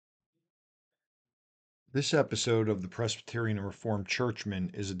This episode of the Presbyterian and Reformed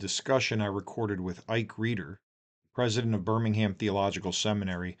Churchman is a discussion I recorded with Ike Reeder, president of Birmingham Theological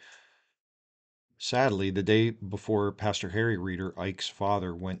Seminary. Sadly, the day before Pastor Harry Reeder, Ike's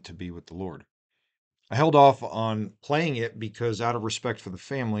father, went to be with the Lord. I held off on playing it because out of respect for the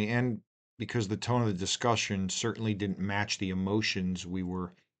family and because the tone of the discussion certainly didn't match the emotions we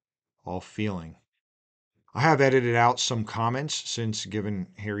were all feeling. I have edited out some comments since, given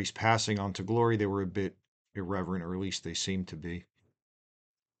Harry's passing on to glory, they were a bit irreverent, or at least they seemed to be.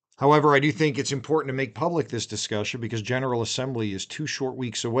 However, I do think it's important to make public this discussion because General Assembly is 2 short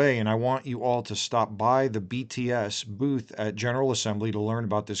weeks away, and I want you all to stop by the BTS booth at General Assembly to learn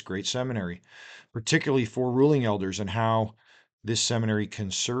about this great seminary, particularly for ruling elders and how this seminary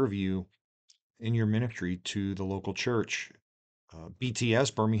can serve you in your ministry to the local church.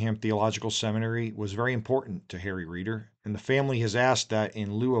 BTS, Birmingham Theological Seminary, was very important to Harry Reeder, and the family has asked that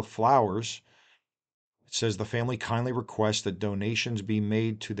in lieu of flowers, it says the family kindly requests that donations be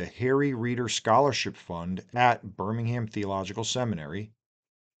made to the Harry Reeder Scholarship Fund at Birmingham Theological Seminary,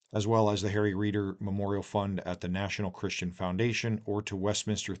 as well as the Harry Reeder Memorial Fund at the National Christian Foundation or to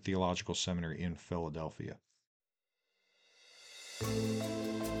Westminster Theological Seminary in Philadelphia.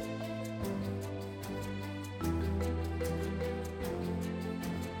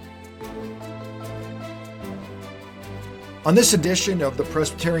 On this edition of the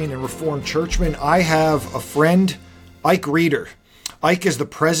Presbyterian and Reformed Churchman, I have a friend, Ike Reeder. Ike is the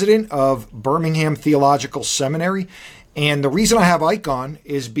president of Birmingham Theological Seminary, and the reason I have Ike on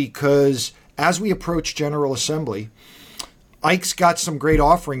is because as we approach General Assembly, Ike's got some great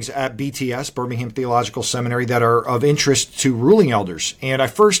offerings at BTS, Birmingham Theological Seminary, that are of interest to ruling elders. And I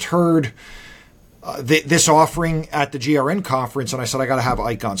first heard this offering at the GRN conference, and I said, I got to have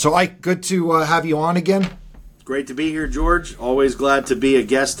Ike on. So Ike, good to have you on again. Great to be here, George. Always glad to be a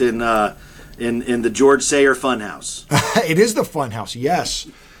guest in the George Sayer Funhouse. It is the Funhouse, yes.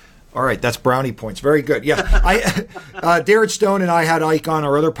 All right, that's brownie points. Very good. Yeah, Darren Stone and I had Ike on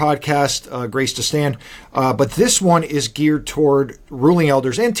our other podcast, Grace to Stand, but this one is geared toward ruling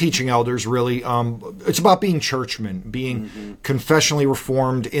elders and teaching elders. Really, it's about being churchmen, being confessionally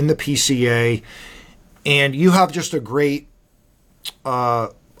reformed in the PCA, and you have just a great.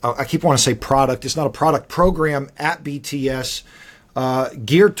 I keep wanting to say product. It's not a product program at BTS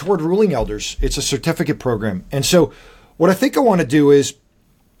geared toward ruling elders. It's a certificate program. And so what I think I want to do is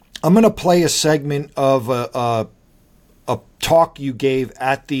I'm going to play a segment of a talk you gave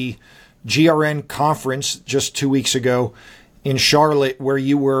at the GRN conference just 2 weeks ago in Charlotte, where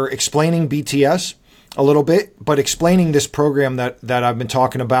you were explaining BTS a little bit, but explaining this program that I've been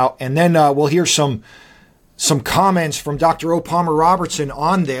talking about. And then we'll hear some comments from Dr. O. Palmer Robertson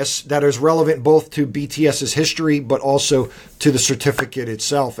on this that is relevant both to BTS's history, but also to the certificate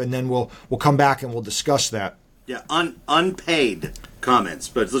itself. And then we'll come back and we'll discuss that. Yeah, unpaid comments,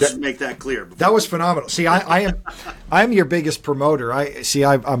 but let's make that clear. That was phenomenal. See, I'm your biggest promoter.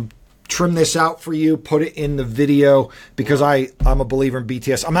 I'm trim this out for you, put it in the video because I'm a believer in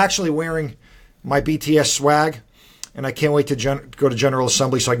BTS. I'm actually wearing my BTS swag, and I can't wait to go to General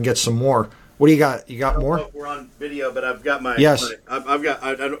Assembly so I can get some more. What do you got? You got more? We're on video, but I've got my I've got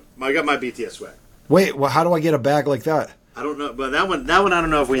my BTS swag. Wait, well, how do I get a bag like that? I don't know, but that one I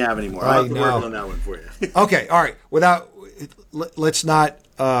don't know if we have anymore. I'll have to work on that one for you. Okay, all right. Let's not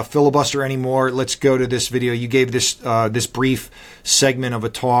filibuster anymore. Let's go to this video. You gave this brief segment of a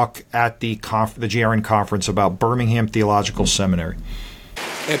talk at the GRN conference about Birmingham Theological Seminary.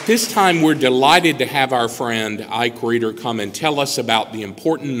 At this time, we're delighted to have our friend Ike Reeder come and tell us about the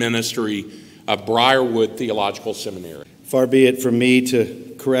important ministry of Briarwood Theological Seminary. Far be it from me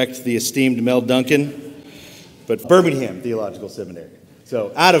to correct the esteemed Mel Duncan, but Birmingham Theological Seminary.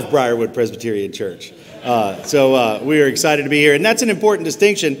 So out of Briarwood Presbyterian Church. We are excited to be here, and that's an important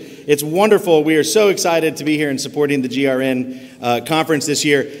distinction. It's wonderful. We are so excited to be here and supporting the GRN conference this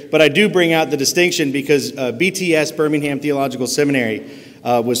year. But I do bring out the distinction because BTS, Birmingham Theological Seminary,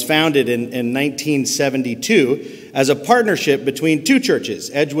 was founded in 1972 as a partnership between two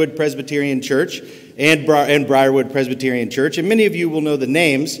churches, Edgewood Presbyterian Church and Briarwood Presbyterian Church. And many of you will know the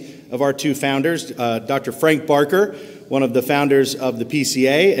names of our two founders, Dr. Frank Barker, one of the founders of the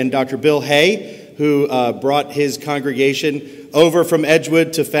PCA, and Dr. Bill Hay, who brought his congregation over from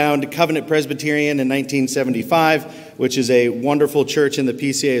Edgewood to found Covenant Presbyterian in 1975, which is a wonderful church in the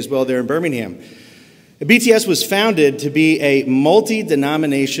PCA as well there in Birmingham. BTS was founded to be a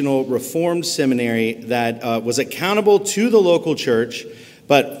multi-denominational Reformed seminary that was accountable to the local church,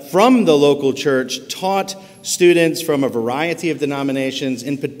 but from the local church taught students from a variety of denominations,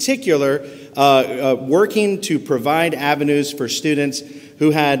 in particular working to provide avenues for students who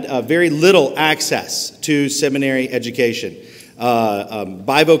had very little access to seminary education.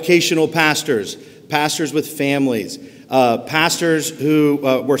 Bivocational pastors, pastors with families, pastors who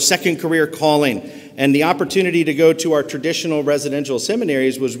were second career calling, and the opportunity to go to our traditional residential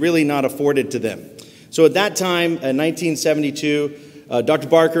seminaries was really not afforded to them. So at that time, in 1972, Dr.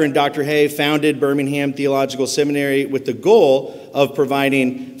 Barker and Dr. Hay founded Birmingham Theological Seminary with the goal of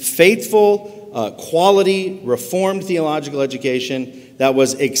providing faithful, quality, reformed theological education that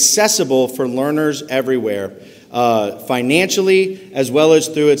was accessible for learners everywhere, financially as well as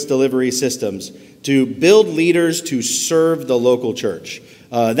through its delivery systems, to build leaders to serve the local church.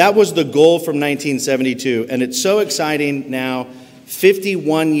 That was the goal from 1972, and it's so exciting now,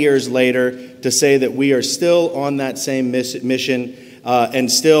 51 years later, to say that we are still on that same mission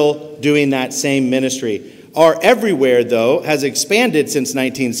and still doing that same ministry. Our everywhere, though, has expanded since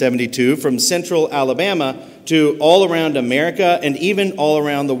 1972 from central Alabama to all around America and even all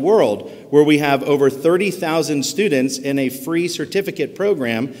around the world, where we have over 30,000 students in a free certificate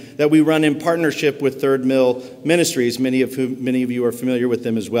program that we run in partnership with Third Mill Ministries, many of you are familiar with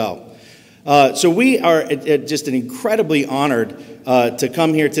them as well. So we are just incredibly honored to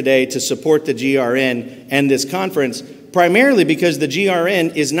come here today to support the GRN and this conference, primarily because the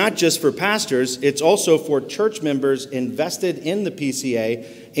GRN is not just for pastors, it's also for church members invested in the PCA,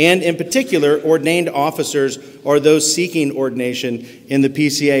 and in particular, ordained officers or those seeking ordination in the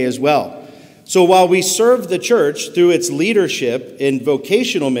PCA as well. So while we serve the church through its leadership in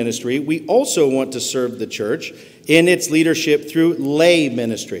vocational ministry, we also want to serve the church in its leadership through lay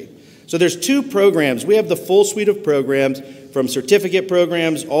ministry. So there's two programs. We have the full suite of programs, from certificate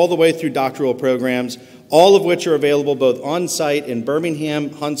programs all the way through doctoral programs, all of which are available both on-site in Birmingham,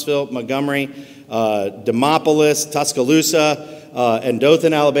 Huntsville, Montgomery, Demopolis, Tuscaloosa, and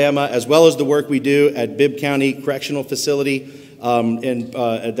Dothan, Alabama, as well as the work we do at Bibb County Correctional Facility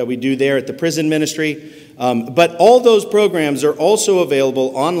that we do there at the prison ministry. But all those programs are also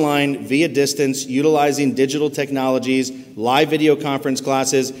available online via distance, utilizing digital technologies, live video conference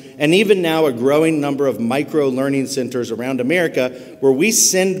classes, and even now a growing number of micro-learning centers around America where we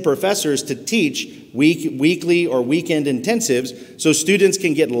send professors to teach weekly or weekend intensives so students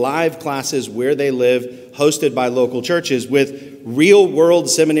can get live classes where they live, hosted by local churches with real-world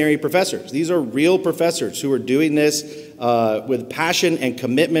seminary professors. These are real professors who are doing this with passion and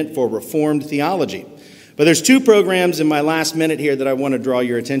commitment for Reformed theology. But there's two programs in my last minute here that I want to draw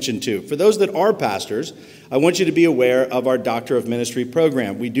your attention to. For those that are pastors, I want you to be aware of our Doctor of Ministry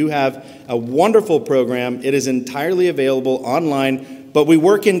program. We do have a wonderful program. It is entirely available online, but we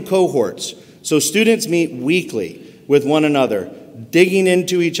work in cohorts. So students meet weekly with one another, digging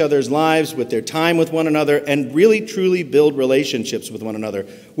into each other's lives with their time with one another, and really truly build relationships with one another.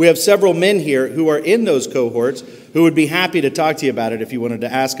 We have several men here who are in those cohorts who would be happy to talk to you about it if you wanted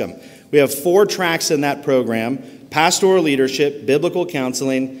to ask them. We have 4 tracks in that program: pastoral leadership, biblical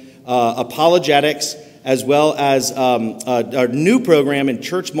counseling, apologetics, as well as our new program in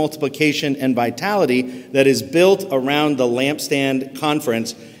church multiplication and vitality that is built around the Lampstand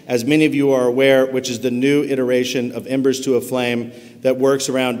Conference, as many of you are aware, which is the new iteration of Embers to a Flame that works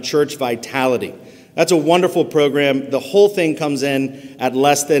around church vitality. That's a wonderful program. The whole thing comes in at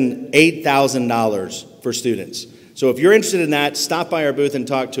less than $8,000 for students. So if you're interested in that, stop by our booth and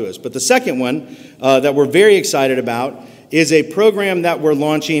talk to us. But the second one that we're very excited about is a program that we're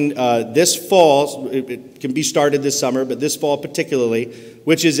launching this fall. It can be started this summer, but this fall particularly,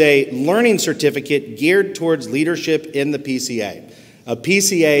 which is a learning certificate geared towards leadership in the PCA. A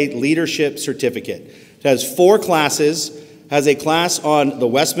PCA Leadership Certificate. It has 4 classes, has a class on the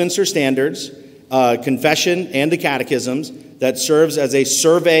Westminster Standards, Confession, and the Catechisms that serves as a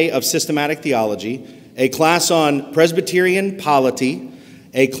survey of systematic theology, a class on Presbyterian Polity,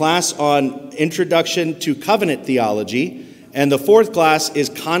 a class on Introduction to Covenant Theology, and the 4th class is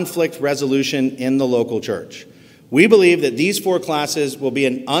Conflict Resolution in the Local Church. We believe that these 4 classes will be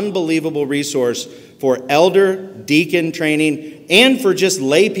an unbelievable resource for elder, deacon training, and for just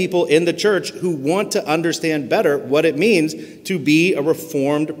lay people in the church who want to understand better what it means to be a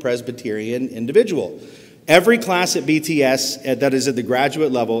Reformed Presbyterian individual. Every class at BTS that is at the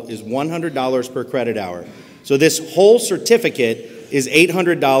graduate level is $100 per credit hour. So this whole certificate is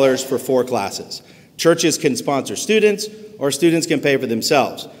 $800 for 4 classes. Churches can sponsor students, or students can pay for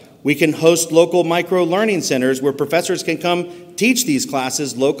themselves. We can host local micro-learning centers where professors can come teach these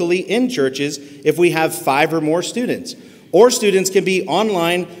classes locally in churches if we have 5 or more students. Or students can be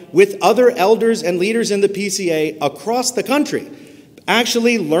online with other elders and leaders in the PCA across the country,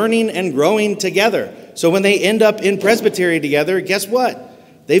 actually learning and growing together. So when they end up in presbytery together, guess what?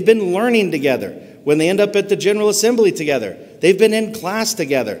 They've been learning together. When they end up at the General Assembly together, They've been in class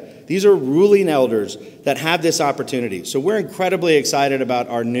together. These are ruling elders that have this opportunity. So we're incredibly excited about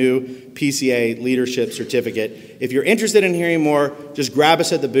our new PCA Leadership Certificate. If you're interested in hearing more, just grab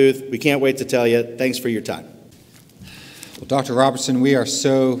us at the booth. We can't wait to tell you. Thanks for your time. Well, Dr. Robertson, we are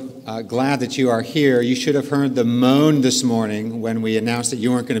so glad that you are here. You should have heard the moan this morning when we announced that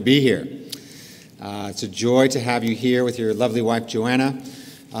you weren't going to be here. It's a joy to have you here with your lovely wife, Joanna.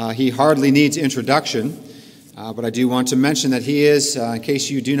 He hardly needs introduction, but I do want to mention that he is, in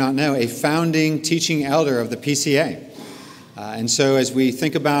case you do not know, a founding teaching elder of the PCA. And so as we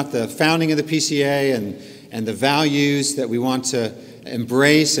think about the founding of the PCA and the values that we want to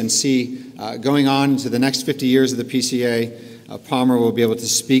embrace and see going on to the next 50 years of the PCA, Palmer will be able to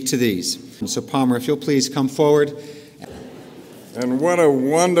speak to these. And so Palmer, if you'll please come forward. And what a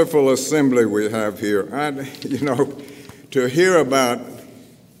wonderful assembly we have here. To hear about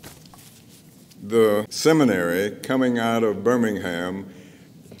the seminary coming out of Birmingham,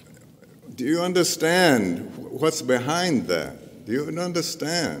 do you understand what's behind that? Do you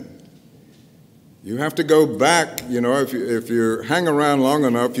understand? You have to go back, if you hang around long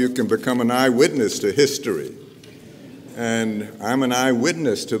enough, you can become an eyewitness to history. And I'm an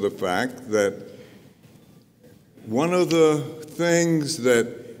eyewitness to the fact that one of the things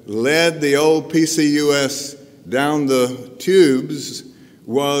that led the old PCUS down the tubes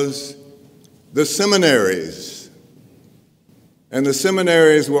was the seminaries. And the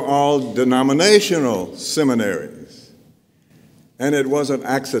seminaries were all denominational seminaries. And it wasn't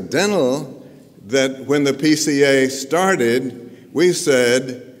accidental that when the PCA started, we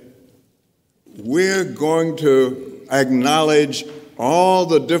said, we're going to acknowledge all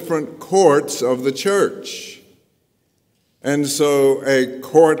the different courts of the church. And so a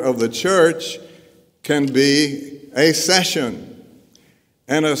court of the church can be a session.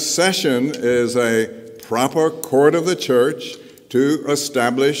 And a session is a proper court of the church to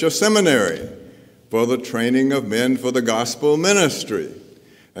establish a seminary for the training of men for the gospel ministry.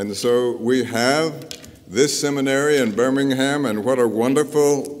 And so we have this seminary in Birmingham, and what a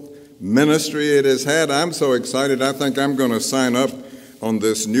wonderful ministry it has had. I'm so excited, I think I'm going to sign up on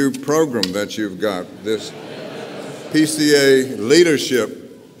this new program that you've got, this PCA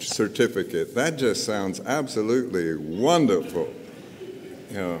Leadership Certificate. That just sounds absolutely wonderful.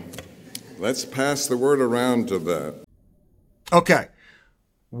 Let's pass the word around to that. Okay,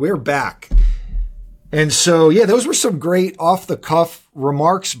 we're back. And so, those were some great off-the-cuff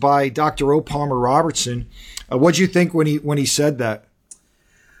remarks by Dr. O. Palmer Robertson. What'd you think when he said that?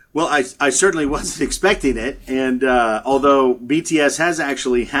 Well, I certainly wasn't expecting it. And although BTS has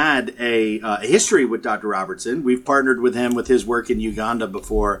actually had a history with Dr. Robertson, we've partnered with him with his work in Uganda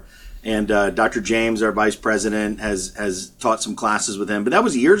before. And Dr. James, our vice president, has taught some classes with him. But that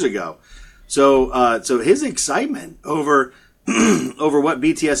was years ago. So his excitement over over what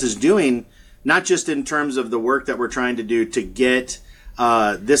BTS is doing, not just in terms of the work that we're trying to do to get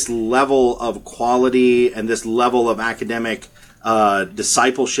this level of quality and this level of academic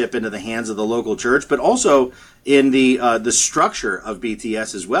discipleship into the hands of the local church, but also in the structure of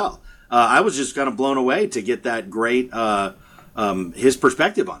BTS as well. I was just kind of blown away to get that great his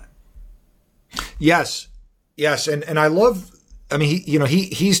perspective on it. Yes, and I love. I mean,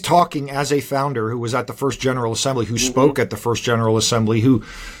 he's talking as a founder who was at the first General Assembly, who spoke at the first General Assembly, who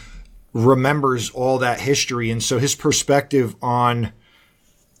remembers all that history. And so his perspective on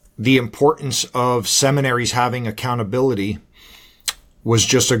the importance of seminaries having accountability was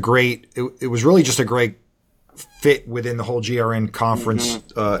just it was really just a great fit within the whole GRN conference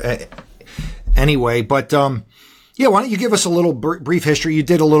anyway. But why don't you give us a little brief history? You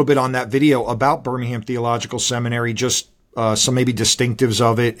did a little bit on that video about Birmingham Theological Seminary, just some maybe distinctives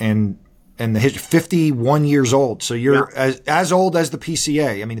of it, and the 51 years old. So you're as old as the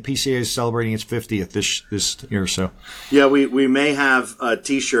PCA. I mean, the PCA is celebrating its 50th this year or so. Yeah, we may have a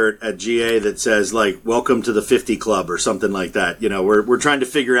T-shirt at GA that says like "Welcome to the 50 Club" or something like that. We're trying to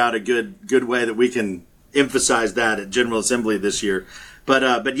figure out a good way that we can emphasize that at General Assembly this year.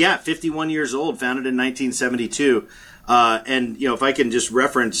 But 51 years old, founded in 1972. And if I can just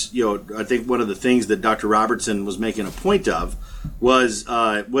reference, I think one of the things that Dr. Robertson was making a point of was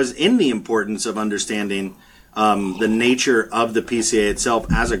in the importance of understanding the nature of the PCA itself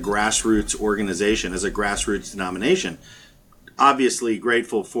as a grassroots organization, as a grassroots denomination. Obviously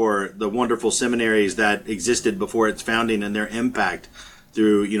grateful for the wonderful seminaries that existed before its founding and their impact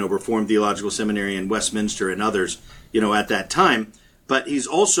through, Reformed Theological Seminary and Westminster and others, at that time. But he's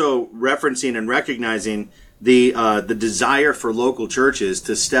also referencing and recognizing the desire for local churches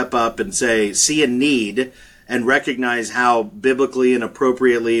to step up and see a need and recognize how biblically and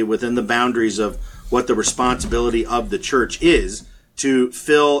appropriately within the boundaries of what the responsibility of the church is to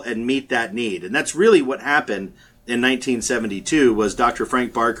fill and meet that need. And that's really what happened in 1972 was Dr.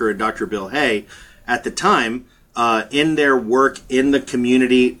 Frank Barker and Dr. Bill Hay at the time in their work in the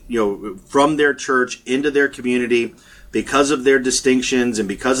community, from their church into their community, because of their distinctions and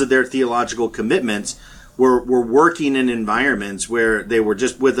because of their theological commitments, were working in environments where they were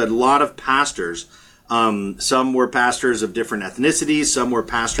just with a lot of pastors. Some were pastors of different ethnicities, some were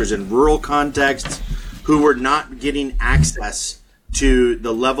pastors in rural contexts who were not getting access to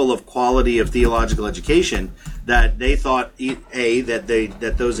the level of quality of theological education that they thought, A,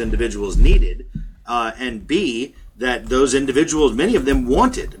 that those individuals needed, and B, that those individuals, many of them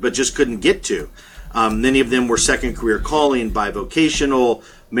wanted, but just couldn't get to. Many of them were second career calling, bivocational,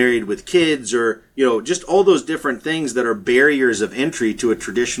 married with kids, or, just all those different things that are barriers of entry to a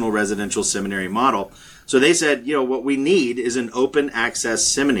traditional residential seminary model. So they said, what we need is an open access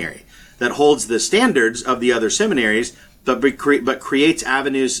seminary that holds the standards of the other seminaries, but creates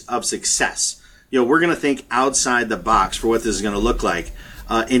avenues of success. We're going to think outside the box for what this is going to look like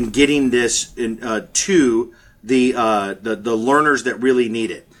in getting this to the learners that really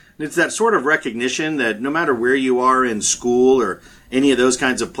need it. And it's that sort of recognition that no matter where you are in school or any of those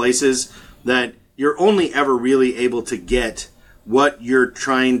kinds of places, that you're only ever really able to get what you're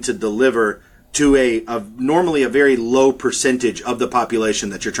trying to deliver to normally a very low percentage of the population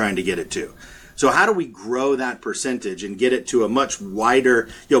that you're trying to get it to. So how do we grow that percentage and get it to a much wider,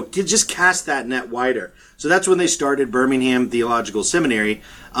 just cast that net wider? So that's when they started Birmingham Theological Seminary,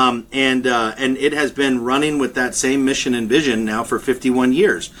 and it has been running with that same mission and vision now for 51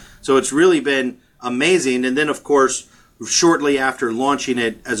 years. So it's really been amazing. And then, of course, shortly after launching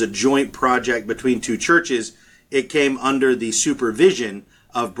it as a joint project between two churches, it came under the supervision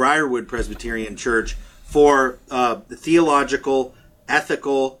of Briarwood Presbyterian Church for theological,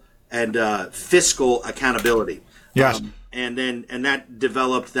 ethical, and fiscal accountability. Yes. And that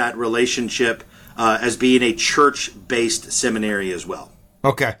developed that relationship as being a church-based seminary as well.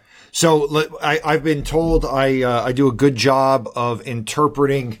 Okay. So I've been told I do a good job of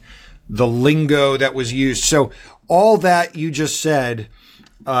interpreting the lingo that was used. So all that you just said,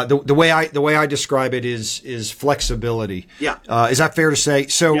 the way I describe it is flexibility. Yeah. Is that fair to say?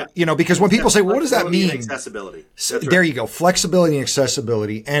 So, yeah. Because when people say, well, what does that mean? Accessibility. There you go. Flexibility and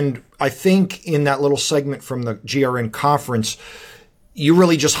accessibility. And I think in that little segment from the GRN conference, you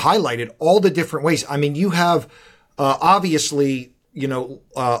really just highlighted all the different ways. I mean, you have, obviously,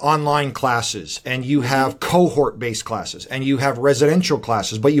 online classes, and you have cohort-based classes, and you have residential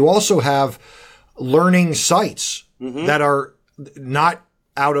classes, but you also have learning sites that are not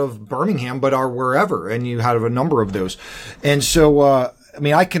out of Birmingham, but are wherever, and you have a number of those. And so,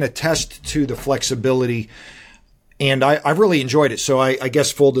 I can attest to the flexibility, and I've really enjoyed it. So I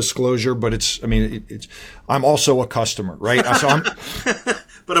guess full disclosure, but I'm also a customer, right? So I'm,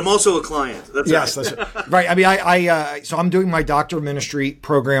 but I'm also a client. That's right. So I'm doing my Doctor of Ministry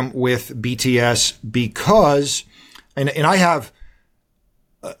program with BTS because, and I have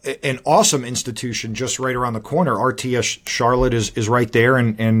an awesome institution just right around the corner. RTS Charlotte is right there.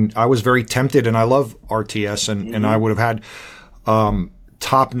 And I was very tempted, and I love RTS, and I would have had,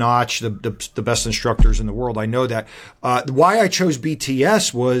 top notch, the best instructors in the world. I know that. Why I chose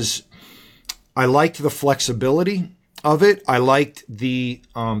BTS was I liked the flexibility of it. I liked the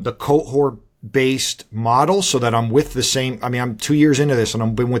cohort based model, so that I'm with the same, I'm 2 years into this, and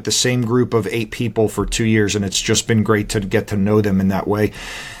I've been with the same group of 8 people for 2 years, and it's just been great to get to know them in that way.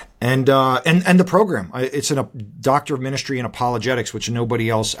 And the program, it's a Doctor of Ministry in Apologetics, which nobody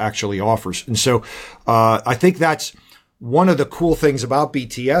else actually offers. And so, I think that's one of the cool things about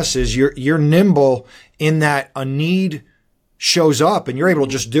BTS is you're nimble in that a need shows up and you're able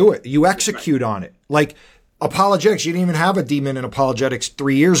to just do it. You execute on it. Like apologetics, you didn't even have a demon in apologetics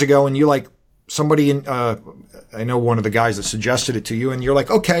 3 years ago, and you like somebody in, I know one of the guys that suggested it to you, and you're like,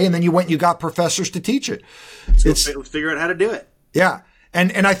 okay, and then you went and you got professors to teach it. Let's figure out how to do it. Yeah.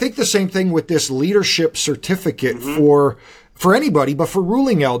 And I think the same thing with this leadership certificate for anybody, but for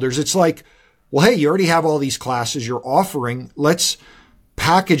ruling elders, it's like, well, hey, you already have all these classes you're offering. Let's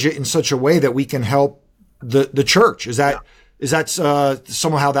package it in such a way that we can help the church. Is that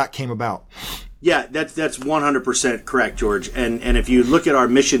somehow how that came about? Yeah, that's 100% correct, George. And if you look at our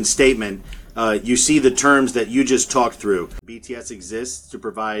mission statement, you see the terms that you just talked through. BTS exists to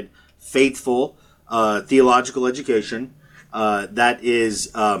provide faithful theological education that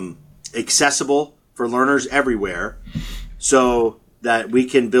is accessible for learners everywhere, so that we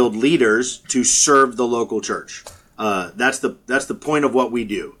can build leaders to serve the local church. That's the point of what we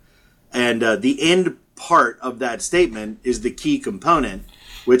do. And the end part of that statement is the key component,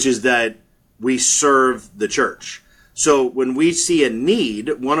 which is that we serve the church. So when we see a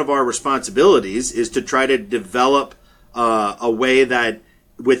need, one of our responsibilities is to try to develop a way that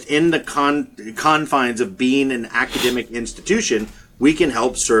within the confines of being an academic institution, we can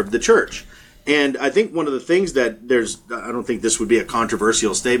help serve the church. And I think one of the things that I don't think this would be a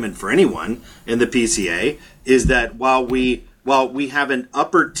controversial statement for anyone in the PCA, is that while we have an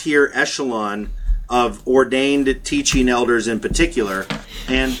upper tier echelon of ordained teaching elders in particular,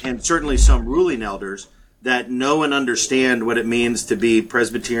 and certainly some ruling elders that know and understand what it means to be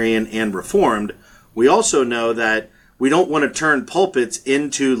Presbyterian and Reformed, we also know that we don't want to turn pulpits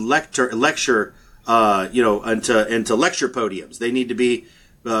into lecture into lecture podiums. They need to be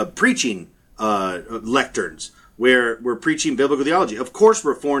preaching lecterns where we're preaching biblical theology. Of course,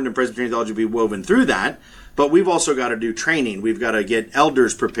 Reformed and Presbyterian theology will be woven through that, but we've also got to do training. We've got to get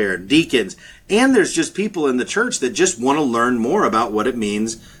elders prepared, deacons, and there's just people in the church that just want to learn more about what it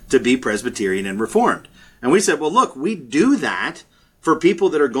means to be Presbyterian and Reformed. And we said, well, look, we do that for people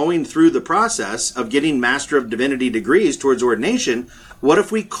that are going through the process of getting Master of Divinity degrees towards ordination. What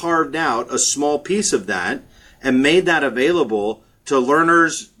if we carved out a small piece of that and made that available to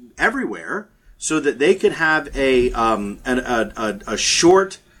learners everywhere so that they could have a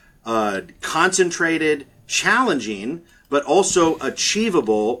short, concentrated, challenging, but also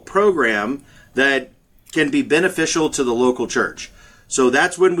achievable program that can be beneficial to the local church? So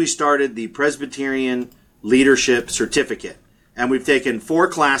that's when we started the Presbyterian Leadership Certificate. And we've taken 4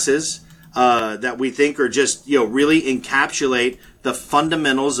 classes that we think are just, really encapsulate the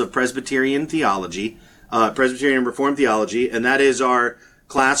fundamentals of Presbyterian theology, Presbyterian and Reformed theology. And that is our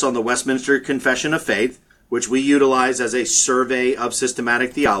class on the Westminster Confession of Faith, which we utilize as a survey of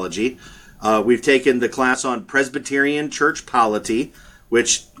systematic theology. We've taken the class on Presbyterian Church Polity,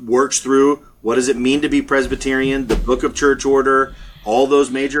 which works through what does it mean to be Presbyterian, the Book of Church Order, all those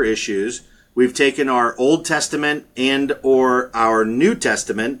major issues. We've taken our Old Testament and or our New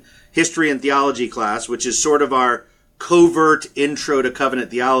Testament history and theology class, which is sort of our covert intro to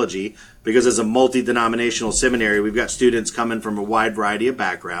covenant theology, because as a multi-denominational seminary, we've got students coming from a wide variety of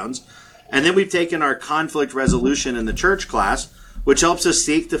backgrounds. And then we've taken our conflict resolution in the church class, which helps us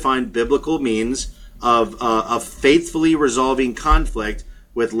seek to find biblical means of faithfully resolving conflict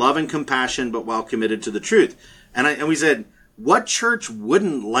with love and compassion, but while committed to the truth. And we said, what church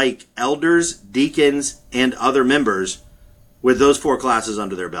wouldn't like elders, deacons, and other members with those 4 classes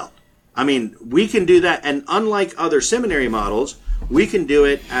under their belt? I mean, we can do that, and unlike other seminary models, we can do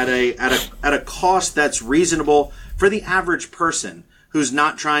it at a cost that's reasonable for the average person who's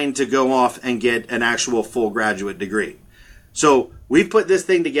not trying to go off and get an actual full graduate degree. So we've put this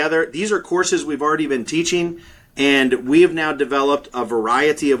thing together. These are courses we've already been teaching, and we have now developed a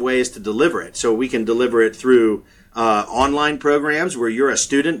variety of ways to deliver it. So we can deliver it through online programs where you're a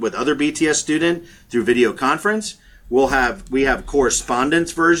student with other BTS student through video conference. We have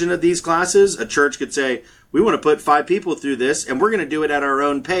correspondence version of these classes. A church could say, we want to put 5 people through this, and we're going to do it at our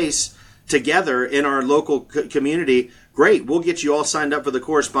own pace together in our local community. Great. We'll get you all signed up for the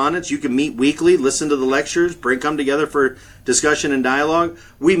correspondence. You can meet weekly, listen to the lectures, come together for discussion and dialogue.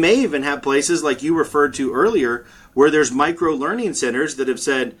 We may even have places like you referred to earlier where there's micro learning centers that have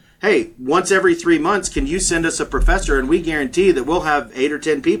said, hey, once every 3 months, can you send us a professor? And we guarantee that we'll have 8 or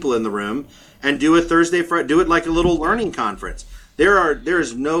 10 people in the room and do it Thursday, Friday, do it like a little learning conference. There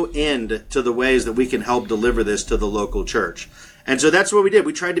is no end to the ways that we can help deliver this to the local church. And so that's what we did.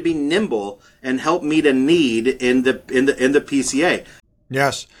 We tried to be nimble and help meet a need in the PCA.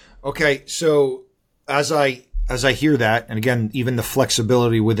 Yes. Okay. So as I hear that, and again, even the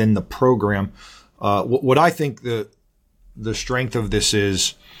flexibility within the program, what I think the strength of this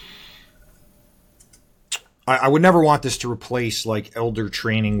is, I would never want this to replace like elder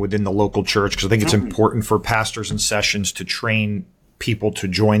training within the local church, because I think it's important for pastors and sessions to train people to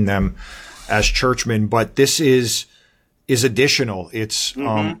join them as churchmen. But this is additional. It's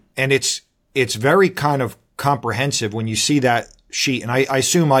and it's very kind of comprehensive when you see that sheet. And I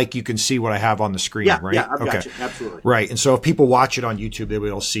assume, Mike, you can see what I have on the screen, right? Yeah, I've got you. Absolutely. Right. And so if people watch it on YouTube, they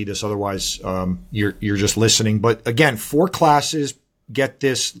will see this. Otherwise, you're just listening. But again, 4 classes. Get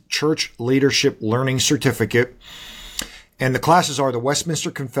this Church Leadership Learning Certificate. And the classes are the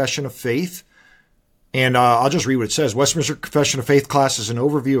Westminster Confession of Faith. And I'll just read what it says. Westminster Confession of Faith class is an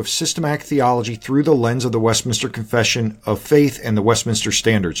overview of systematic theology through the lens of the Westminster Confession of Faith and the Westminster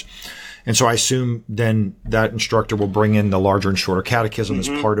Standards. And so I assume then that instructor will bring in the larger and shorter catechism as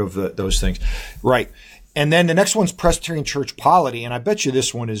part of those things. Right. And then the next one's Presbyterian Church Polity. And I bet you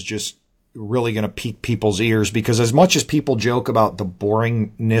this one is just really going to pique people's ears, because as much as people joke about the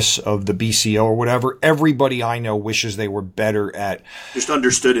boringness of the BCO or whatever, everybody I know wishes they were better at. Just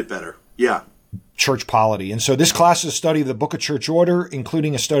understood it better. Yeah. church polity. And so this class is a study of the Book of Church Order,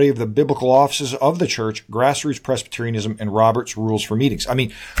 including a study of the biblical offices of the church, grassroots Presbyterianism, and Roberts Rules for meetings. I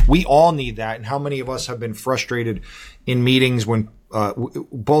mean, we all need that. And how many of us have been frustrated in meetings when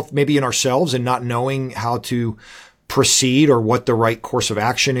both maybe in ourselves and not knowing how to proceed or what the right course of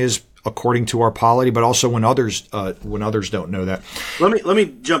action is according to our polity, but also when others don't know that. Let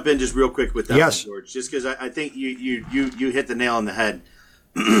me jump in just real quick with that, yes, one, George, just because I think you hit the nail on the head.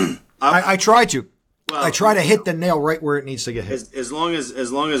 I try to. Well, I try to hit the nail right where it needs to get hit. As long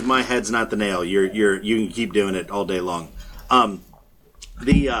as my head's not the nail, you can keep doing it all day long.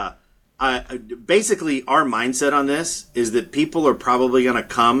 Basically our mindset on this is that people are probably going to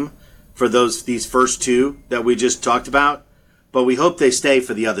come for these first two that we just talked about, but we hope they stay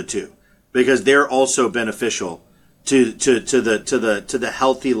for the other two because they're also beneficial to the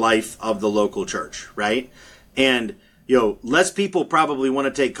healthy life of the local church, right? And less people probably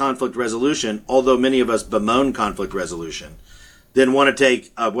want to take conflict resolution, although many of us bemoan conflict resolution, than want to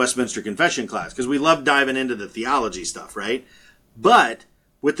take a Westminster Confession class because we love diving into the theology stuff, right? But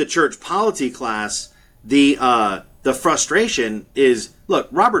with the church polity class, the frustration is, look,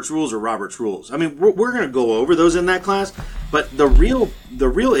 Robert's rules are Robert's rules. I mean, we're going to go over those in that class, but the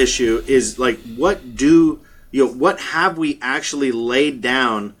real issue is like, what have we actually laid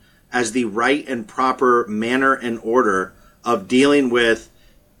down as the right and proper manner and order of dealing with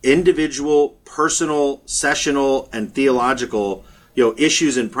individual, personal, sessional, and theological,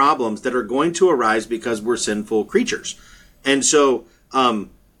 issues and problems that are going to arise because we're sinful creatures. And so,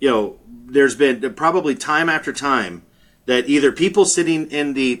 there's been probably time after time that either people sitting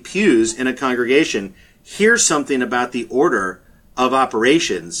in the pews in a congregation hear something about the order of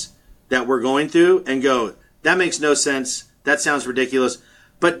operations that we're going through and go, that makes no sense. That sounds ridiculous.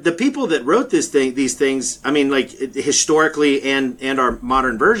 But the people that wrote these things, I mean, like historically and our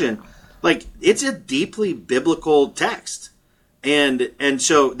modern version, like it's a deeply biblical text. And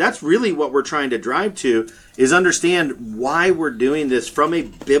so that's really what we're trying to drive to is understand why we're doing this from a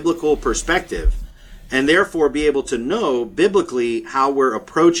biblical perspective and therefore be able to know biblically how we're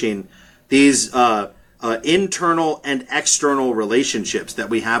approaching these internal and external relationships that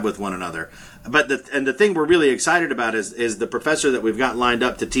we have with one another. But the thing we're really excited about is the professor that we've got lined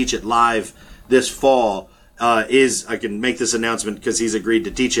up to teach it live this fall is, I can make this announcement because he's agreed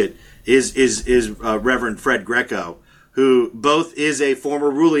to teach it, is Reverend Fred Greco, who both is a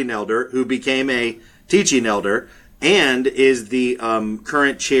former ruling elder who became a teaching elder and is the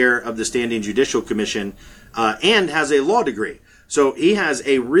current chair of the Standing Judicial Commission and has a law degree. So he has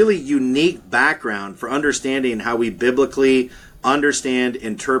a really unique background for understanding how we biblically understand,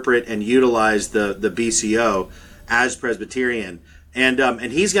 interpret, and utilize the BCO as Presbyterian. And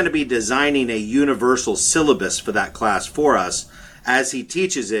he's going to be designing a universal syllabus for that class for us as he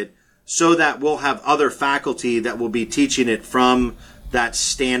teaches it, so that we'll have other faculty that will be teaching it from that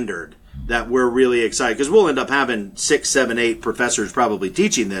standard that we're really excited. Because we'll end up having 6, 7, 8 professors probably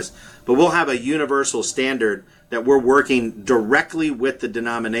teaching this, but we'll have a universal standard that we're working directly with the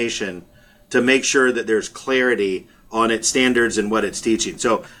denomination to make sure that there's clarity on its standards and what it's teaching.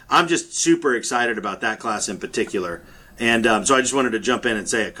 So I'm just super excited about that class in particular. And so I just wanted to jump in and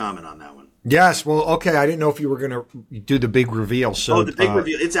say a comment on that one. Yes. Well, okay. I didn't know if you were going to do the big reveal. So the big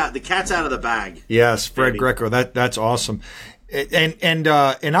reveal. It's out. The cat's out of the bag. Yes. Fred Greco. That's awesome. And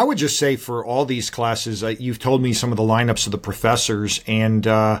I would just say for all these classes, you've told me some of the lineups of the professors, and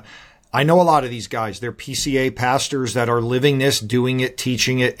I know a lot of these guys. They're PCA pastors that are living this, doing it,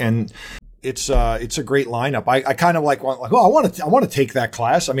 teaching it, and it's a great lineup. I kind of like, oh, I want to take that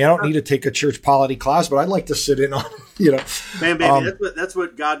class. I mean, I don't need to take a church polity class, but I'd like to sit in on, Man, baby, that's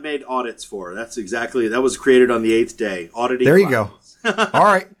what God made audits for. That was created on the 8th day. Auditing. There you go. All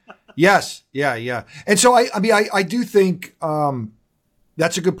right. Yes. Yeah. And so I do think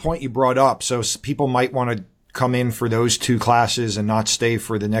that's a good point you brought up. So people might want to come in for those 2 classes and not stay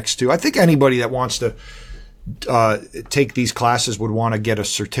for the next 2. I think anybody that wants to take these classes would want to get a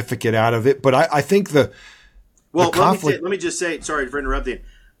certificate out of it. But I think the conflict. Let me just say, sorry for interrupting.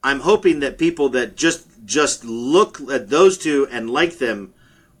 I'm hoping that people that just look at those 2 and like them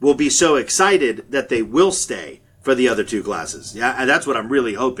will be so excited that they will stay for the other 2 classes. Yeah, and that's what I'm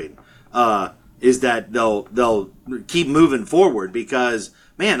really hoping. Is that they'll keep moving forward because.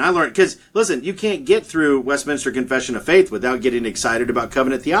 Man, I learned, because listen, you can't get through Westminster Confession of Faith without getting excited about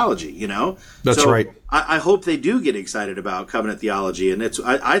covenant theology, That's right. I hope they do get excited about covenant theology. And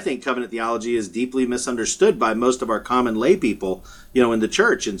I think covenant theology is deeply misunderstood by most of our common lay people, in the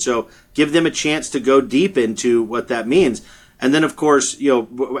church. And so give them a chance to go deep into what that means. And then, of course,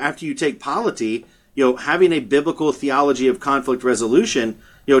 after you take polity, having a biblical theology of conflict resolution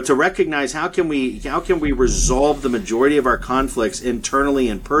to recognize how can we resolve the majority of our conflicts internally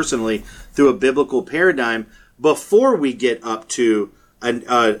and personally through a biblical paradigm before we get up to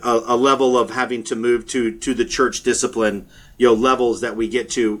a level of having to move to the church discipline, levels that we get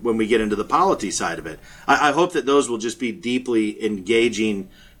to when we get into the polity side of it. I hope that those will just be deeply engaging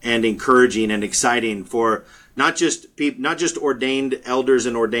and encouraging and exciting for not just ordained elders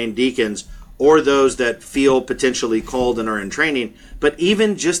and ordained deacons, or those that feel potentially called and are in training, but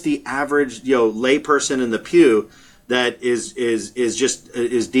even just the average, layperson in the pew that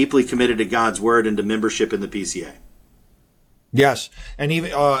is deeply committed to God's word and to membership in the PCA. Yes, and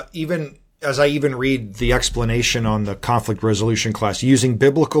even as I read the explanation on the conflict resolution class, using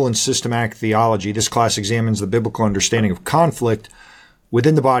biblical and systematic theology, this class examines the biblical understanding of conflict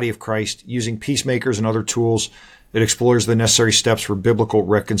within the body of Christ, using peacemakers and other tools. It explores the necessary steps for biblical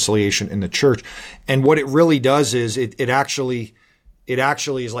reconciliation in the church. And what it really does is it actually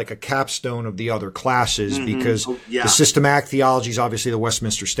is like a capstone of the other classes, because the systematic theology is obviously the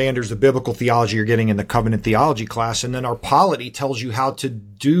Westminster Standards, the biblical theology you're getting in the covenant theology class, and then our polity tells you how to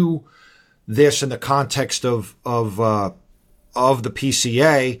do this in the context of the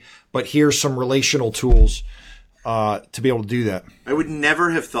PCA. But here's some relational tools to be able to do that. I would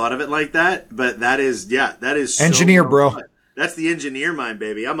never have thought of it like that, but that is so engineer, bro. Fun. That's the engineer mind,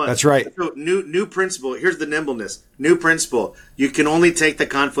 baby. That's right. So new principle. Here's the nimbleness. New principle. You can only take the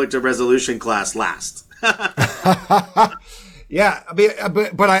conflict of resolution class last. Yeah, I mean,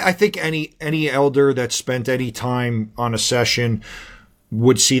 but I think any elder that spent any time on a session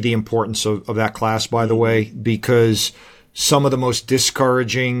would see the importance of that class, by the way, because some of the most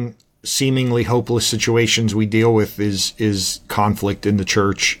discouraging, seemingly hopeless situations we deal with is conflict in the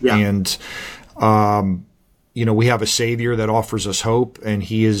church. Yeah. And, we have a Savior that offers us hope, and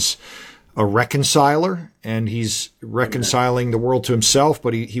he is a reconciler, and he's reconciling the world to himself,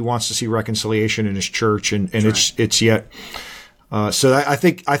 but he wants to see reconciliation in his church, and it's yet. So I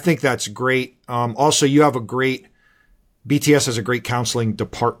think that's great. Also, you have BTS has a great counseling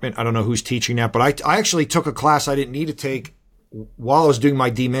department. I don't know who's teaching that, but I actually took a class I didn't need to take while I was doing my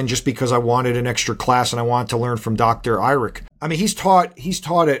DMin, just because I wanted an extra class and I wanted to learn from Dr. Eyrich. I mean, he's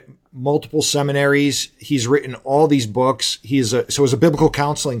taught at multiple seminaries. He's written all these books. So it was a biblical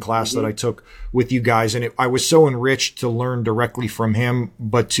counseling class that I took with you guys, and I was so enriched to learn directly from him,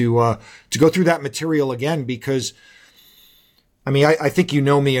 but to go through that material again, because I mean, I think you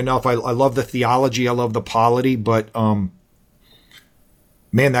know me enough. I love the theology. I love the polity, but man,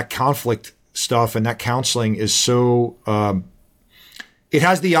 that conflict stuff and that counseling is so. It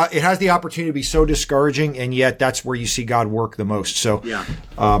has the opportunity to be so discouraging, and yet that's where you see God work the most. So, yeah,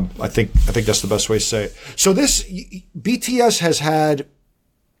 I think that's the best way to say it. So this BTS has had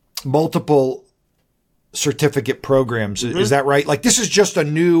multiple certificate programs. Is that right? Like, this is just a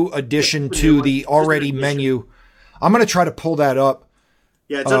new addition to the already menu. I'm going to try to pull that up.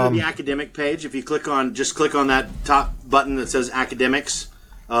 Yeah, it's under the academic page. If you click on that top button that says academics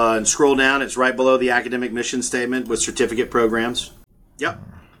and scroll down, it's right below the academic mission statement with certificate programs. Yep.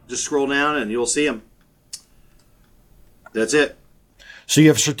 Just scroll down and you'll see them. That's it. So you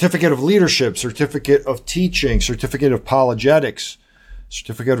have Certificate of Leadership, Certificate of Teaching, Certificate of Apologetics,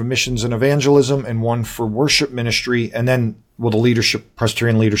 Certificate of Missions and Evangelism, and one for Worship Ministry. And then, the leadership,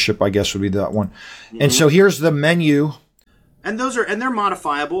 Presbyterian Leadership, I guess, would be that one. Mm-hmm. And so here's the menu. And they're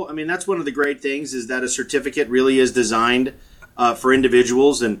modifiable. I mean, that's one of the great things, is that a certificate really is designed for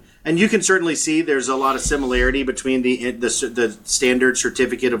individuals, and you can certainly see there's a lot of similarity between the standard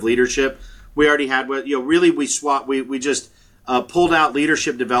certificate of leadership. We already had we just pulled out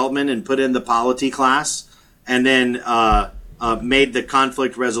leadership development and put in the polity class, and then made the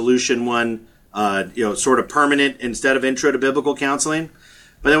conflict resolution one sort of permanent instead of intro to biblical counseling.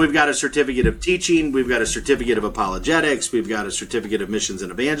 But then we've got a certificate of teaching, we've got a certificate of apologetics, we've got a certificate of missions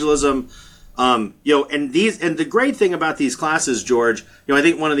and evangelism. And the great thing about these classes, George, I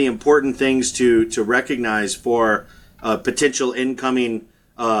think one of the important things to recognize for potential incoming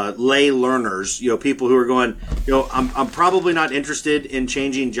lay learners, people who are going, I'm probably not interested in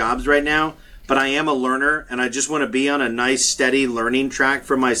changing jobs right now, but I am a learner and I just want to be on a nice, steady learning track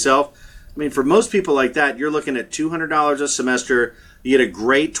for myself. I mean, for most people like that, you're looking at $200 a semester. You get a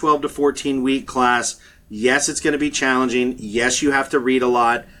great 12 to 14 week class. Yes, it's going to be challenging. Yes, you have to read a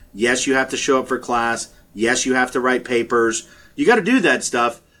lot. Yes, you have to show up for class. Yes, you have to write papers. You got to do that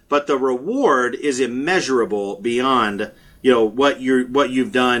stuff, but the reward is immeasurable beyond, what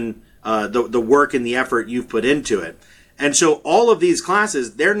you've done, the work and the effort you've put into it. And so all of these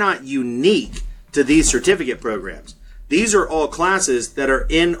classes, they're not unique to these certificate programs. These are all classes that are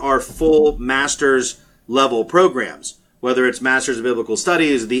in our full master's level programs. whether it's Masters of Biblical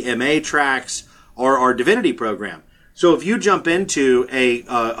Studies, the MA tracks, or our divinity program. So if you jump into a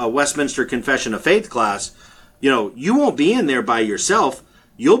Westminster Confession of Faith class, you won't be in there by yourself.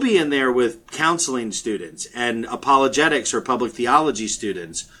 You'll be in there with counseling students and apologetics or public theology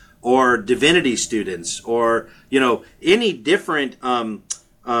students or divinity students or, any different,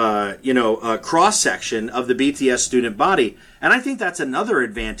 cross-section of the BTS student body. And I think that's another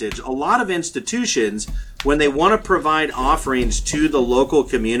advantage. A lot of institutions, when they want to provide offerings to the local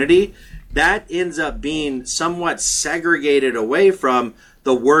community, that ends up being somewhat segregated away from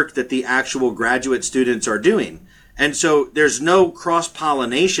the work that the actual graduate students are doing. And so there's no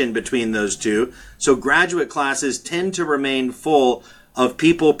cross-pollination between those two. So graduate classes tend to remain full of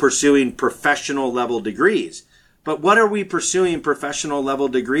people pursuing professional level degrees. But what are we pursuing professional level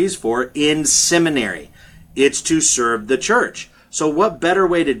degrees for in seminary? It's to serve the church. So what better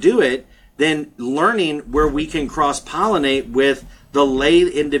way to do it than learning where we can cross-pollinate with the lay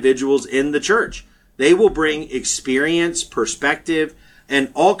individuals in the church? They will bring experience, perspective,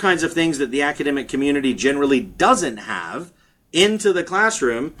 and all kinds of things that the academic community generally doesn't have into the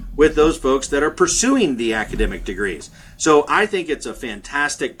classroom with those folks that are pursuing the academic degrees. So I think it's a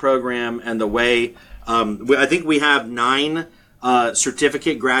fantastic program, and the way I think we have 9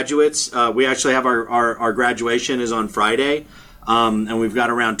 certificate graduates. We actually have our graduation is on Friday, and we've got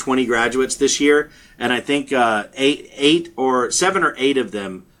around 20 graduates this year, and I think 7 or 8 of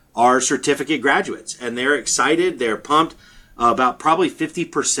them are certificate graduates, and they're excited, they're pumped. About probably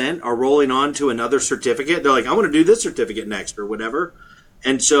 50% are rolling on to another certificate. They're like, I want to do this certificate next or whatever.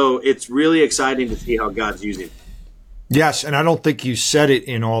 And so it's really exciting to see how God's using it. Yes, and I don't think you said it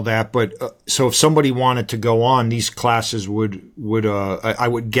in all that, but so if somebody wanted to go on, these classes would I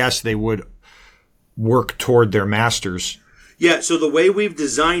would guess they would work toward their master's. Yeah, so the way we've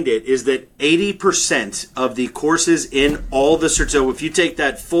designed it is that 80% of the courses in all the so if you take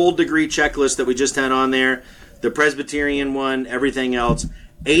that full degree checklist that we just had on there, the Presbyterian one, everything else,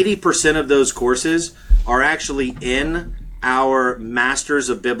 80% of those courses are actually in our Masters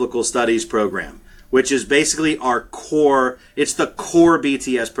of Biblical Studies program, which is basically our core. It's the core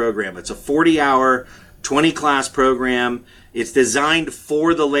BTS program. It's a 40-hour, 20-class program. It's designed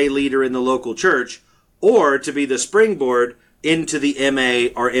for the lay leader in the local church or to be the springboard into the MA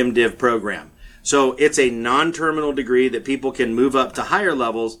or MDiv program. So it's a non-terminal degree that people can move up to higher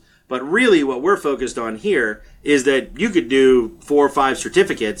levels. But really what we're focused on here is that you could do 4 or 5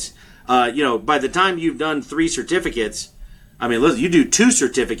 certificates. By the time you've done 3 certificates, I mean, listen, you do 2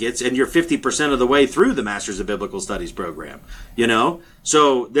 certificates and you're 50% of the way through the Masters of Biblical Studies program,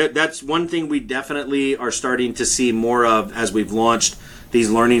 So that's one thing we definitely are starting to see more of as we've launched these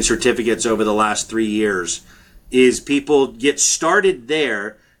learning certificates over the last 3 years, is people get started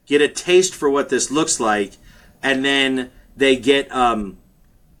there, get a taste for what this looks like, and then they get,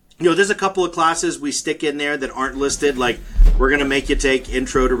 there's a couple of classes we stick in there that aren't listed. Like, we're going to make you take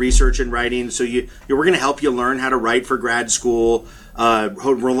Intro to Research and Writing. So we're going to help you learn how to write for grad school,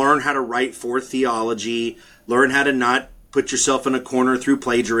 learn how to write for theology, learn how to not put yourself in a corner through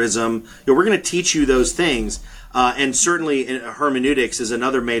plagiarism. We're going to teach you those things. And certainly hermeneutics is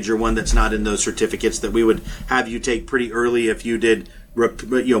another major one that's not in those certificates that we would have you take pretty early if you did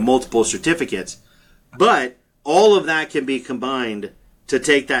multiple certificates. But all of that can be combined to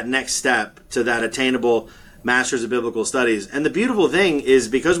take that next step to that attainable Masters of Biblical Studies. And the beautiful thing is,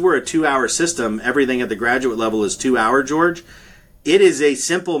 because we're a 2-hour system, everything at the graduate level is 2 hour, George. It is a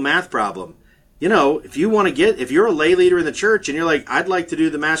simple math problem. If you're a lay leader in the church and you're like, I'd like to do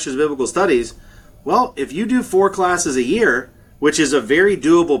the Masters of Biblical Studies, well, if you do 4 classes a year, which is a very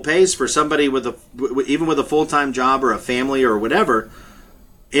doable pace for somebody even with a full-time job or a family or whatever,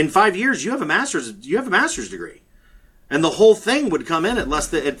 in 5 years you have a master's degree. And the whole thing would come in at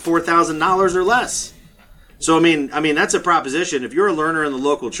 $4,000 or less. So I mean that's a proposition. If you're a learner in the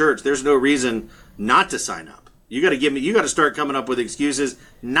local church, there's no reason not to sign up. You got to start coming up with excuses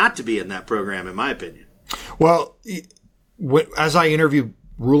not to be in that program, in my opinion. Well, as I interview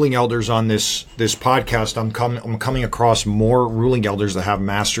ruling elders on this podcast, I'm coming across more ruling elders that have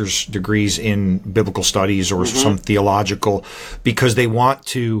master's degrees in biblical studies or some theological, because they want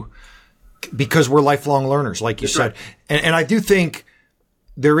to. Because we're lifelong learners, like you said. Right. And I do think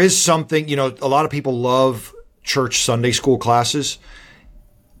there is something, a lot of people love church Sunday school classes.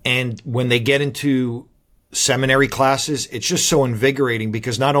 And when they get into seminary classes, it's just so invigorating,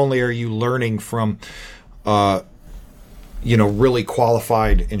 because not only are you learning from, really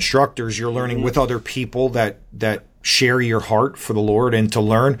qualified instructors, you're learning with other people that share your heart for the Lord and to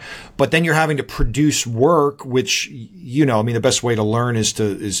learn, but then you're having to produce work, which, the best way to learn is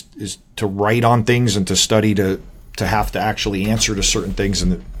to write on things and to study to to have to actually answer to certain things,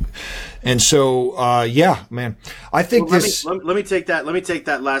 and so yeah, man, I think let me take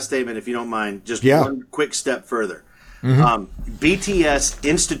that last statement, if you don't mind, just one quick step further. BTS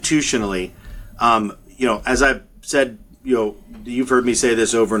institutionally, as I've said, you've heard me say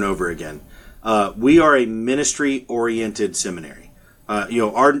this over and over again. We are a ministry-oriented seminary.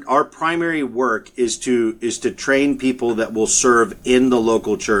 Our primary work is to train people that will serve in the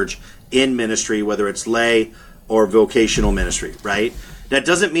local church in ministry, whether it's lay or vocational ministry, right? That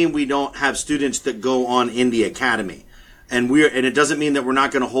doesn't mean we don't have students that go on in the academy. And it doesn't mean that we're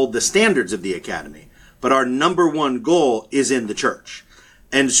not going to hold the standards of the academy. But our number one goal is in the church.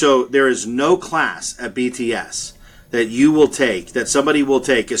 And so there is no class at BTS that somebody will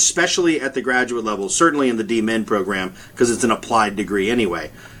take, especially at the graduate level, certainly in the D-Min program, because it's an applied degree anyway.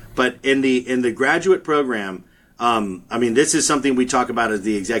 But in the graduate program, this is something we talk about as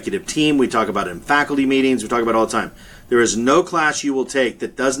the executive team. We talk about it in faculty meetings. We talk about it all the time. There is no class you will take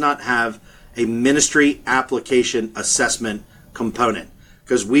that does not have a ministry application assessment component,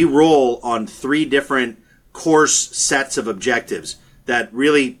 because we roll on 3 different course sets of objectives that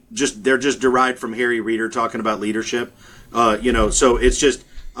really they're just derived from Harry Reeder talking about leadership. So it's just,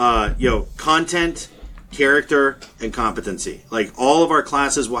 content, character, and competency. Like, all of our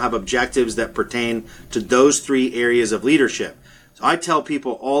classes will have objectives that pertain to those 3 areas of leadership. So I tell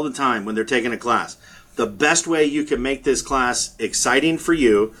people all the time when they're taking a class, the best way you can make this class exciting for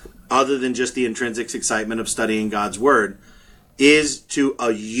you, other than just the intrinsic excitement of studying God's Word, is to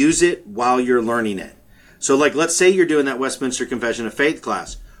use it while you're learning it. So, like, let's say you're doing that Westminster Confession of Faith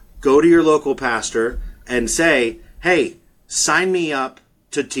class. Go to your local pastor and say, hey, sign me up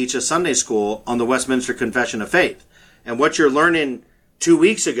to teach a Sunday school on the Westminster Confession of Faith. And what you're learning 2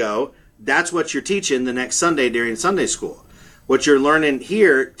 weeks ago, that's what you're teaching the next Sunday during Sunday school. What you're learning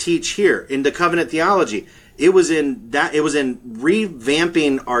here, teach here. In the covenant theology, it was in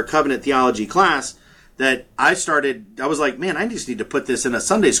revamping our covenant theology class that I was like, man, I just need to put this in a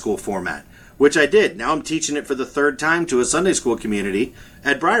Sunday school format, which I did. Now I'm teaching it for the 3rd time to a Sunday school community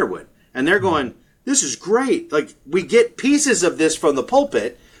at Briarwood. And they're going, this is great. Like, we get pieces of this from the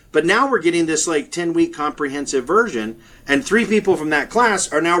pulpit, but now we're getting this 10-week comprehensive version. And 3 people from that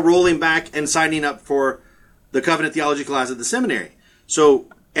class are now rolling back and signing up for the covenant theology class at the seminary. So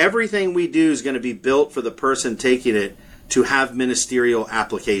everything we do is going to be built for the person taking it to have ministerial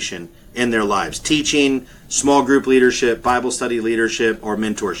application in their lives. Teaching, small group leadership, Bible study leadership, or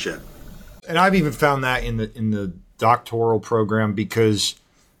mentorship. And I've even found that in the doctoral program, because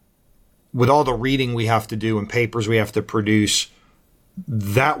with all the reading we have to do and papers we have to produce,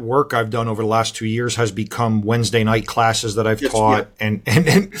 that work I've done over the last 2 years has become Wednesday night classes that I've taught, and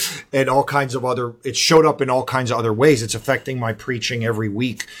all kinds of other. It's showed up in all kinds of other ways. It's affecting my preaching every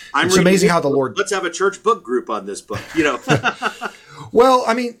week. It's amazing how the Lord. Let's have a church book group on this book. Well,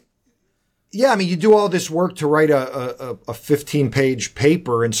 you do all this work to write a 15-page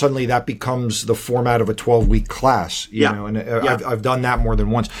paper, and suddenly that becomes the format of a 12-week class. I've done that more than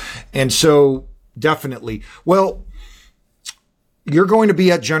once, and so definitely. Well, you're going to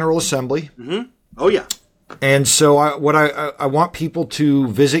be at General Assembly. Mm-hmm. Oh, yeah. And so I want people to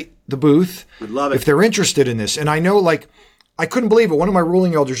visit the booth. Would love it. If they're interested in this. And I know, I couldn't believe it. One of my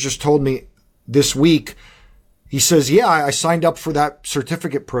ruling elders just told me this week, he says, yeah, I signed up for that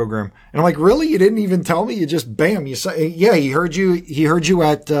certificate program. And I'm like, really? You didn't even tell me? You just, bam. He heard you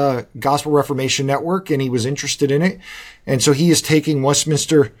at Gospel Reformation Network, and he was interested in it. And so he is taking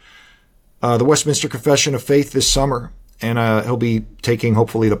the Westminster Confession of Faith this summer. And he'll be taking,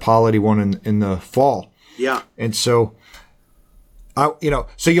 hopefully, the polity one in the fall. Yeah. And so,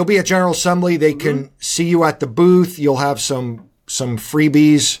 so you'll be at General Assembly. They can see you at the booth. You'll have some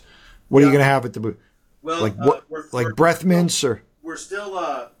freebies. What are you going to have at the booth? Well, like breath mints, or we're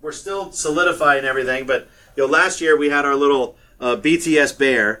still solidifying everything. But last year we had our little BTS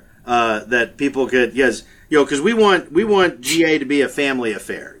bear that people could because we want GA to be a family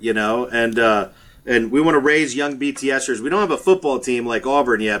affair, and we want to raise young BTSers. We don't have a football team like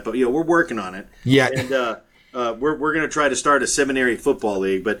Auburn yet, but we're working on it. Yeah. And we're going to try to start a seminary football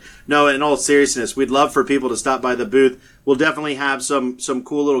league. But no, in all seriousness, we'd love for people to stop by the booth. We'll definitely have some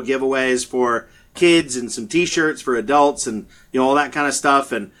cool little giveaways for kids and some T-shirts for adults and all that kind of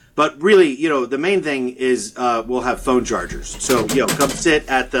stuff. But really, the main thing is we'll have phone chargers. So come sit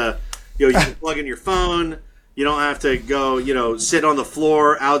at the you can plug in your phone. You don't have to go sit on the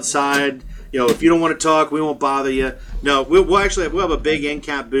floor outside. If you don't want to talk, we won't bother you. No, we'll have a big end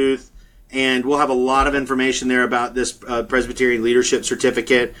cap booth, and we'll have a lot of information there about this Presbyterian Leadership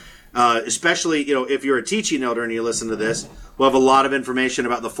Certificate. especially, if you're a teaching elder and you listen to this, we'll have a lot of information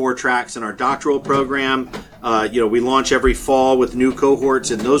about the 4 tracks in our doctoral program. We launch every fall with new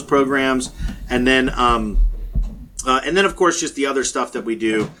cohorts in those programs. And then, of course, just the other stuff that we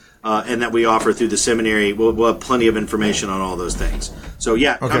do and that we offer through the seminary. We'll have plenty of information on all those things. So,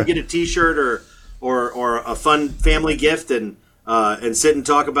 come get a T-shirt or a fun family gift and sit and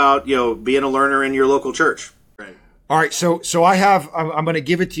talk about, being a learner in your local church. Right. All right. So I'm going to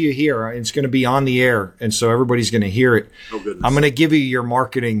give it to you here. It's going to be on the air. And so everybody's going to hear it. Oh, goodness. I'm going to give you your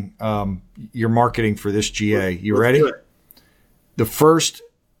marketing for this GA. You ready? Do it. The first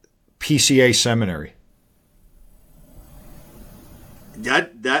PCA seminary. I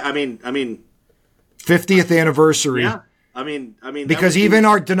mean, 50th anniversary. yeah. I mean, because even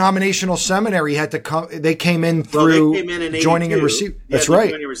our denominational seminary had to come. They came in through joining and receiving. That's right.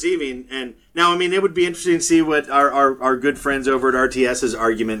 Joining and receiving. And now, it would be interesting to see what our good friends over at RTS's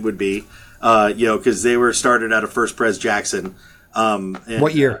argument would be. Because they were started out of First Pres Jackson.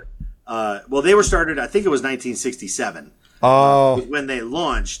 What year? They were started. I think it was 1967. When they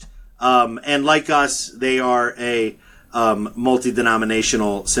launched. And like us, they are a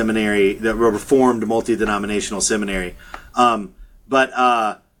multi-denominational seminary, the Reformed multi-denominational seminary. But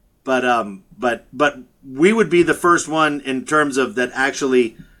we would be the first one in terms of that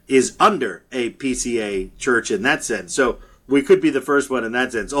actually is under a PCA church in that sense. So we could be the first one in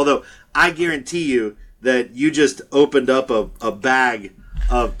that sense. Although I guarantee you that you just opened up a bag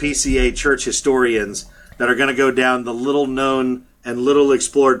of PCA church historians that are going to go down the little known and little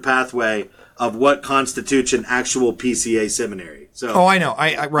explored pathway of what constitutes an actual PCA seminary. So, I know.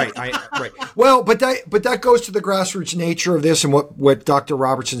 Right. Well, but that goes to the grassroots nature of this and what Dr.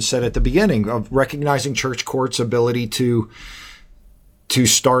 Robertson said at the beginning of recognizing church court's ability to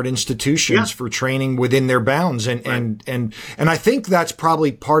start institutions for training within their bounds. And I think that's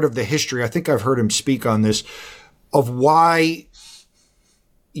probably part of the history. I think I've heard him speak on this of why,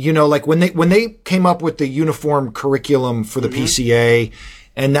 like when they came up with the uniform curriculum for the PCA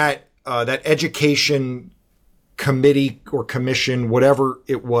and that education committee or commission, whatever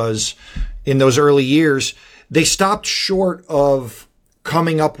it was in those early years, they stopped short of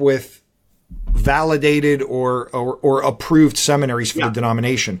coming up with validated or approved seminaries for the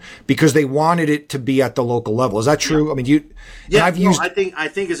denomination because they wanted it to be at the local level. Is that true? Yeah. I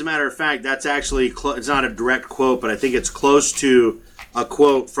think as a matter of fact, that's actually, it's not a direct quote, but I think it's close to a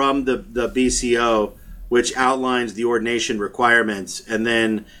quote from the BCO, which outlines the ordination requirements. And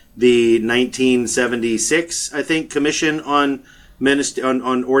then the 1976, I think, Commission on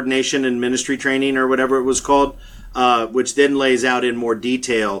Ordination and Ministry Training or whatever it was called, which then lays out in more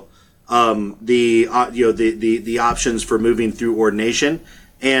detail the options for moving through ordination,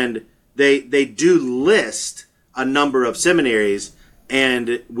 and they do list a number of seminaries,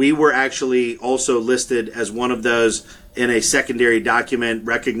 and we were actually also listed as one of those in a secondary document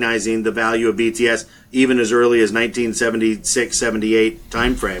recognizing the value of BTS even as early as 1976-78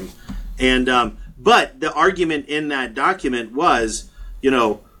 timeframe. And but the argument in that document was,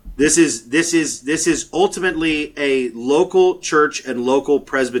 this is ultimately a local church and local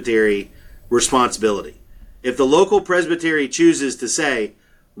presbytery responsibility. If the local presbytery chooses to say,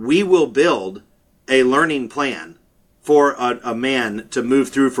 we will build a learning plan for a man to move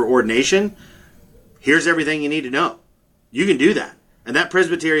through for ordination, here's everything you need to know. You can do that. And that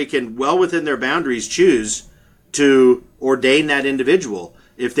presbytery can, well within their boundaries, choose to ordain that individual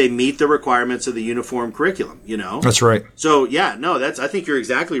if they meet the requirements of the uniform curriculum, That's right. So, I think you're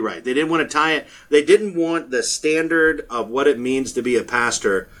exactly right. They didn't want to tie it. They didn't want the standard of what it means to be a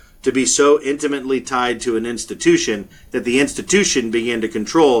pastor to be so intimately tied to an institution that the institution began to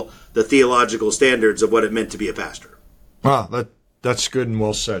control the theological standards of what it meant to be a pastor. Wow, that's good and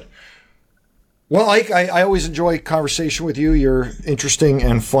well said. Well, Ike, I always enjoy conversation with you. You're interesting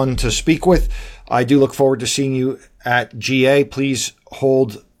and fun to speak with. I do look forward to seeing you at GA. Please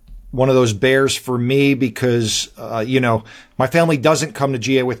hold one of those bears for me because, my family doesn't come to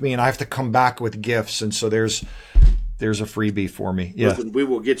GA with me and I have to come back with gifts. And so there's a freebie for me. Yeah. Listen, we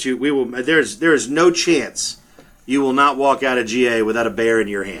will get you. There is no chance you will not walk out of GA without a bear in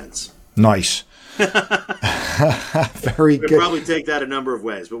your hands. Nice. Very good. We'll probably take that a number of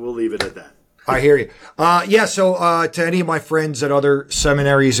ways, but we'll leave it at that. I hear you. So to any of my friends at other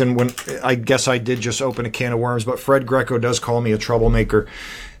seminaries, and when I guess I did just open a can of worms, but Fred Greco does call me a troublemaker.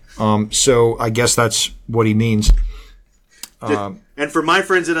 So I guess that's what he means. And for my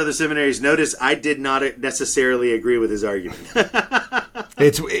friends at other seminaries, notice I did not necessarily agree with his argument.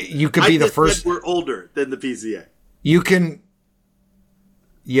 You could be the first. We're older than the PCA. You can.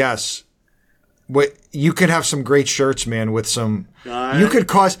 Yes. What you could have some great shirts, man. With some, you actually could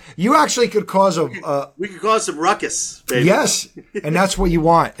cause we could cause some ruckus, baby. Yes, and that's what you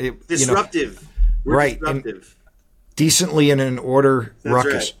want. Disruptive, right? Disruptive. Decently and in order, That's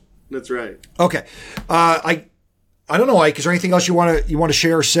ruckus. Right. That's right. Okay, I don't know, Ike. Is there anything else you want to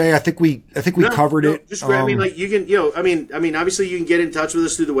share or say? I think we covered it. Just you can, obviously you can get in touch with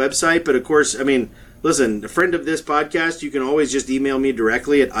us through the website, but of course, listen, a friend of this podcast, you can always just email me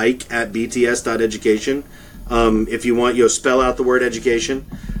directly at ike@bts.education. If you want, spell out the word education,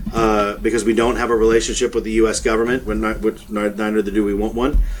 because we don't have a relationship with the U.S. government, neither do we want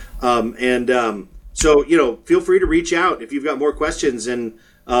one. So, feel free to reach out if you've got more questions. And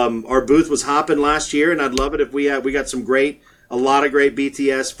our booth was hopping last year, and I'd love it if we got a lot of great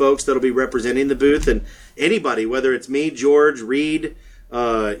BTS folks that'll be representing the booth. And anybody, whether it's me, George, Reed,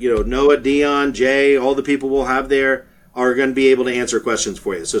 Noah, Dion, Jay, all the people we'll have there are going to be able to answer questions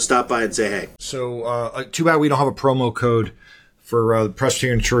for you. So stop by and say hey. So too bad we don't have a promo code for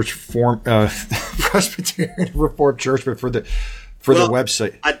Presbyterian Church Presbyterian Reformed Church, but for the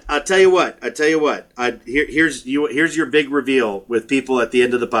website. I'll tell you what. Here's your big reveal with people at the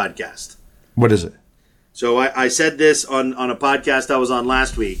end of the podcast. What is it? So I said this on a podcast I was on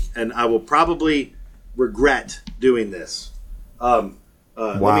last week, and I will probably regret doing this. Wow.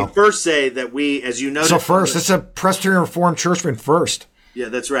 Let me first say that we, as you noticed, so first, it's a Presbyterian Reformed Churchman first. Yeah,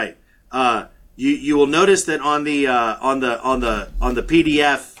 that's right. You will notice that on the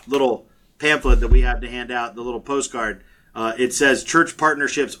PDF little pamphlet that we have to hand out, the little postcard, it says church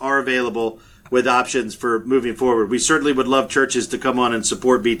partnerships are available with options for moving forward. We certainly would love churches to come on and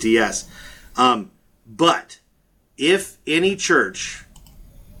support BTS. But if any church,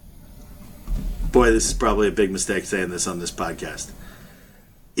 boy, this is probably a big mistake saying this on this podcast.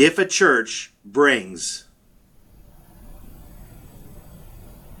 If a church brings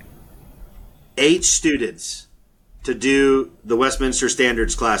 8 students to do the Westminster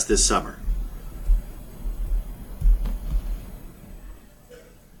Standards class this summer,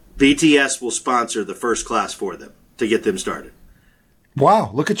 BTS will sponsor the first class for them to get them started.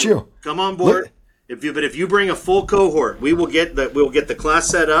 Wow, look at you. Come on board. If you bring a full cohort, we'll get the class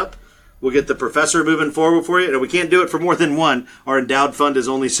set up. We'll get the professor moving forward for you. And we can't do it for more than one. Our endowed fund is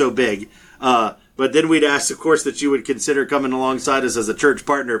only so big. But then we'd ask, of course, that you would consider coming alongside us as a church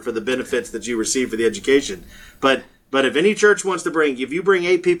partner for the benefits that you receive for the education. But if any church wants to if you bring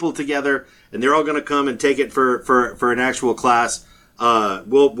 8 people together and they're all going to come and take it for an actual class,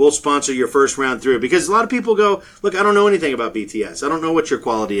 we'll sponsor your first round through. Because a lot of people go, look, I don't know anything about BTS. I don't know what your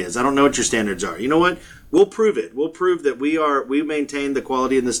quality is. I don't know what your standards are. You know what? We'll prove it. We'll prove that we maintain the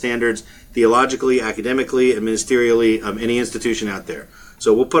quality and the standards theologically, academically, and ministerially of any institution out there.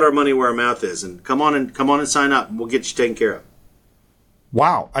 So we'll put our money where our mouth is, and come on and sign up, and we'll get you taken care of.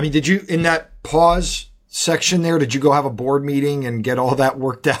 Wow. Did you, in that pause section there, did you go have a board meeting and get all that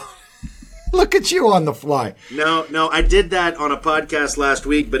worked out? Look at you on the fly. No, I did that on a podcast last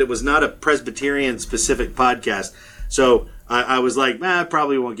week, but it was not a Presbyterian specific podcast. So I was like, I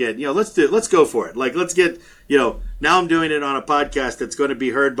probably won't get, let's go for it. Like, let's get, now I'm doing it on a podcast that's going to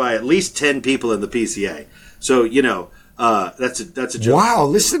be heard by at least 10 people in the PCA. So, that's a joke. Wow,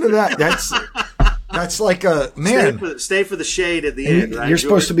 listen to that. That's like a, man. Stay for the shade at the end, right? You're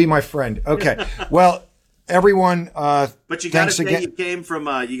supposed to be my friend. Okay. Well, everyone, but you got to say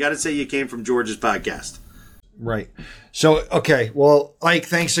you got to say you came from George's podcast. Right. So, okay. Well, Ike,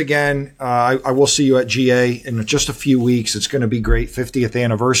 thanks again. I will see you at GA in just a few weeks. It's going to be great. 50th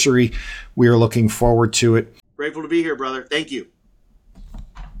anniversary. We are looking forward to it. Grateful to be here, brother. Thank you.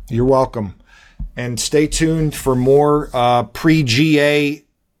 You're welcome. And stay tuned for more pre-GA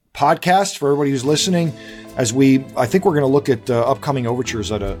podcasts for everybody who's listening. I think we're going to look at upcoming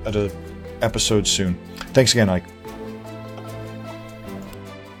overtures at a episode soon. Thanks again, Ike.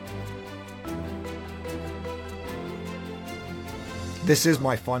 This is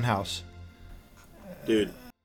my fun house. Dude.